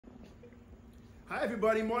Hi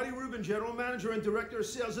everybody, Marty Rubin, General Manager and Director of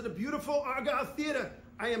Sales at the beautiful Argyle Theater.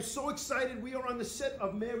 I am so excited. We are on the set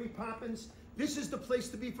of Mary Poppins. This is the place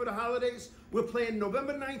to be for the holidays. We're playing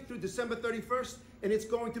November 9th through December 31st, and it's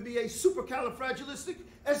going to be a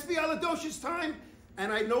supercalifragilisticexpialidocious time.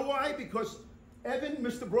 And I know why, because Evan,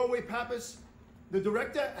 Mr. Broadway Pappas, the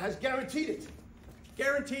director, has guaranteed it.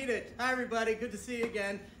 Guaranteed it. Hi everybody, good to see you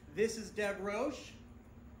again. This is Deb Roche,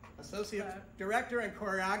 Associate Director and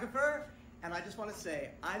Choreographer. And I just want to say,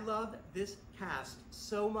 I love this cast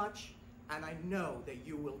so much, and I know that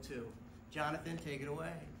you will too. Jonathan, take it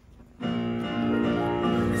away.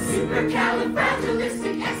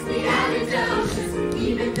 Supercalifragilisticexpialidocious,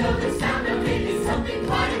 even though the sound of it